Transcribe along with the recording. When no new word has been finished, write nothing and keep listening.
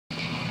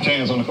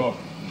Hands on the car.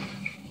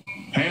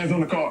 Hands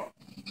on the car.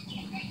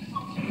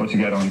 What you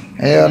got on you?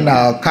 Hell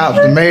no. Cops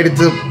done made it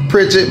to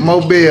Prichard,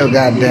 Mobile,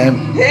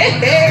 goddamn. You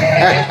ain't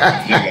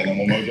got no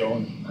more mojo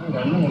on you? I ain't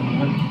got no more,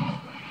 man.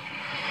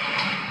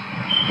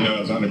 You know,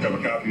 it's undercover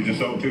cop you just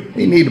sold to?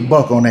 He need a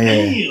buck on their ass.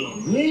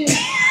 Damn, man.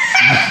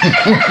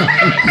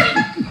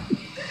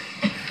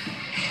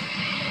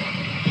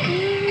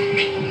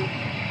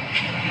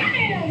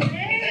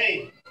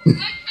 Hey,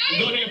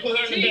 go there and put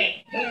her in the back.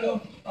 There you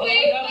go. Oh,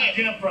 y'all had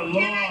him for a long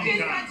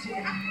time.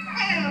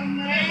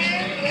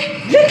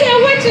 Look at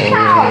what you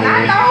call. I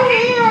know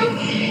him.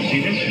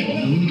 See this?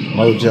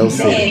 Mojo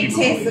City.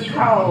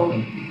 Texaco.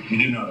 You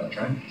do know that,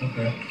 right?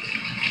 Okay.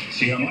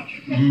 See how much?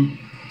 Mm-hmm.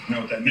 You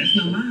know what that means?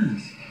 That's not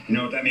mine. You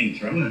know what that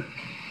means, right? What?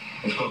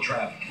 It's called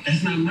traffic.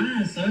 That's not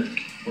mine, sir.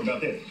 What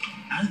about this?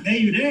 I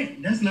gave you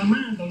that. That's not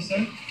mine, though,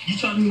 sir. You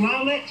charging me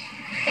all that?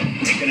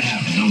 Ain't gonna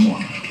happen no more.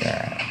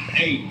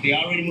 Hey, they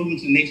already moving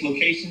to the next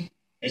location.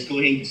 Let's go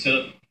ahead and get set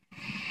up.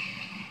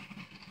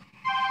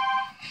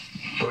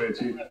 Go ahead,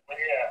 Chief.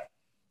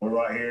 We're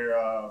right here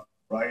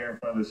in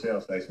front of the shell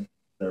station.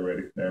 They're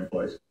ready. They're in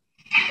place.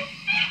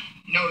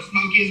 You know what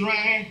smoke is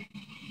around here?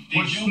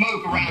 What's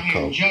smoke around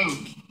here, Joe?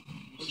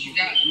 What you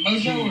got, the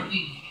mojo or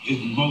the?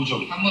 It's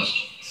mojo. How much?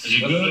 Is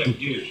it good?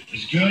 Yeah.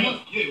 It's good?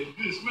 Yeah, it's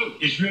good smoke.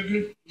 It's real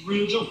good? It's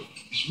real joke.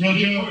 It's real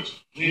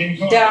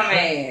joke.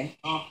 Dumbass.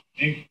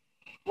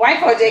 White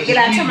folks just get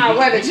out to my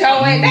weather,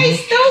 Joe, and they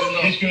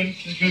stupid. It's good.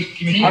 It's good.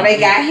 Oh, they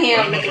got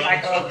him looking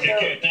like a.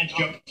 Thank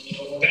you.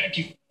 Thank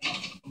you.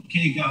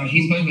 Okay, guys.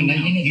 He's moving now.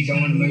 He's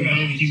going to move.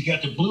 He's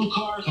got the blue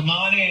car. Come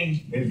on in.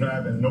 He's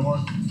driving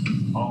north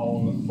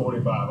on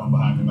 45. I'm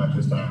behind him at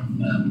this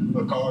time.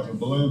 The car's a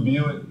blue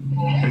Buick.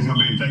 He's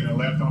gonna be taking a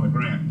left on the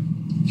Grant.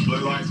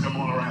 Blue lights come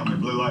on around me.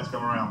 Blue lights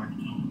come around me.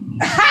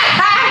 Hell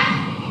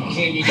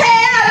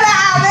no,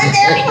 look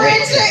at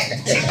Prichard.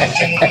 He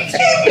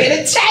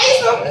finna chase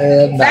him.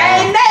 Hell no. They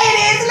ain't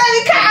natives. Let me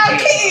call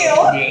kill.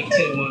 Yeah,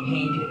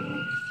 10-100.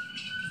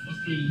 What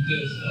street is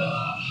this?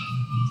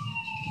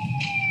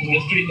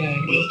 What street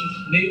name?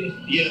 Neely?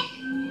 Yeah.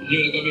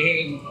 You're gonna be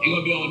heading. You're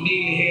gonna be on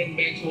Neely heading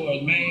back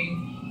towards Maine.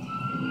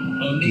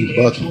 He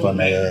bucking from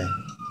their ass.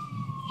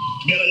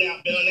 Bailing out.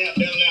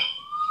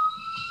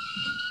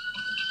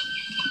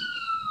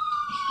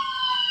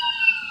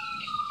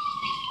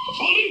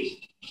 Police!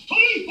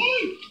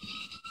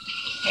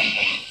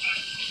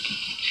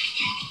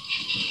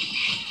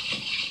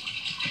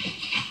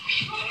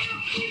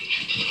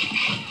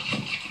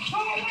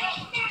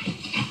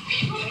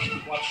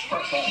 Watch the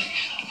truck side.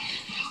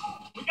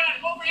 We got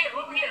him over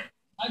here.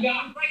 I got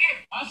him right here.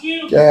 I see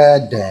him.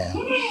 God damn.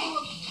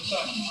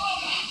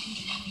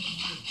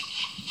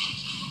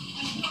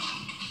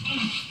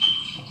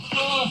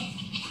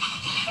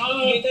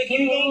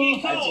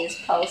 I just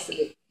posted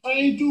it. I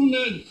ain't do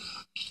nothing.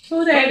 Who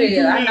that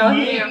is? I know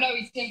him. I know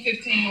he's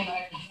 10-15 on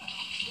that.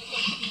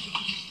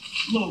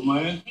 Look,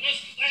 man.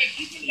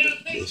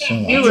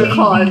 You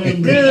recording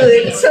it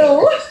good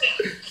too.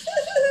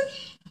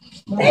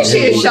 That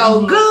shit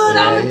so good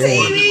on the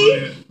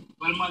TV.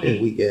 This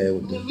weak ass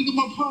with the Look at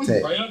my pocket.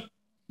 tech. Right up.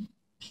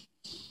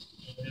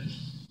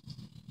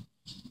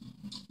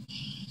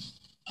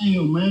 Hey,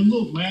 man,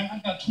 look, man. I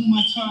got too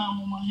much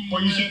time on my hands.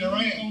 Where you sitting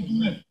around? Don't do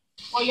that.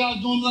 Why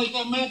y'all doing me like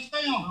that, man?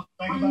 Stay down.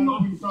 Think about it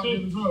when you start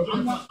getting drugs.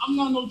 I'm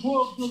not no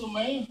drug dealer,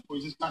 man.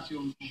 We just got you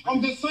on the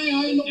I'm just saying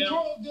I ain't no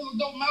drug dealer,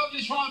 though, man. I'm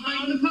just trying to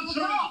make this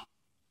mother out.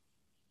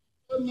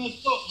 That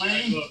messed up,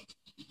 man.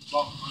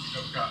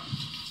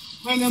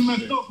 Man, that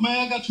messed up, man.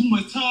 I got too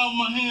much time on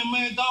my hand,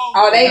 man, dog.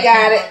 Oh, they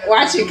got it.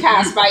 Watch your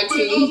car, Spike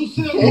T.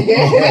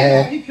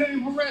 He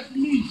came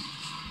harassing me.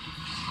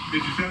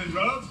 Did you sell him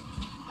drugs?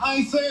 I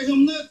ain't saying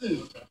him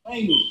nothing.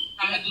 Ain't no.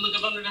 I had to look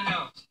up under the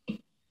house.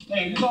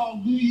 Hey,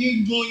 dog, you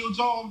ain't doing your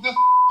job. That's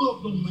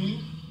up, though, man.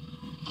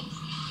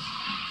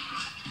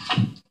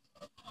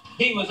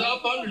 He was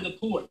up under the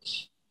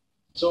porch.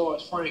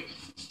 George Frank,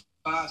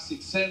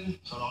 567.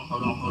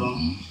 Hold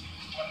on.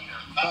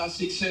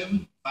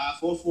 567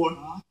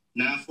 544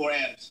 94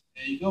 Adams.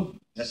 There you go.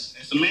 That's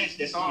a match.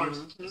 That's ours.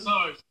 That's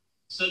ours.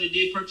 So they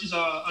did purchase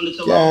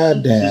undercover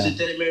God damn.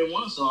 synthetic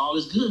marijuana, so all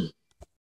is good.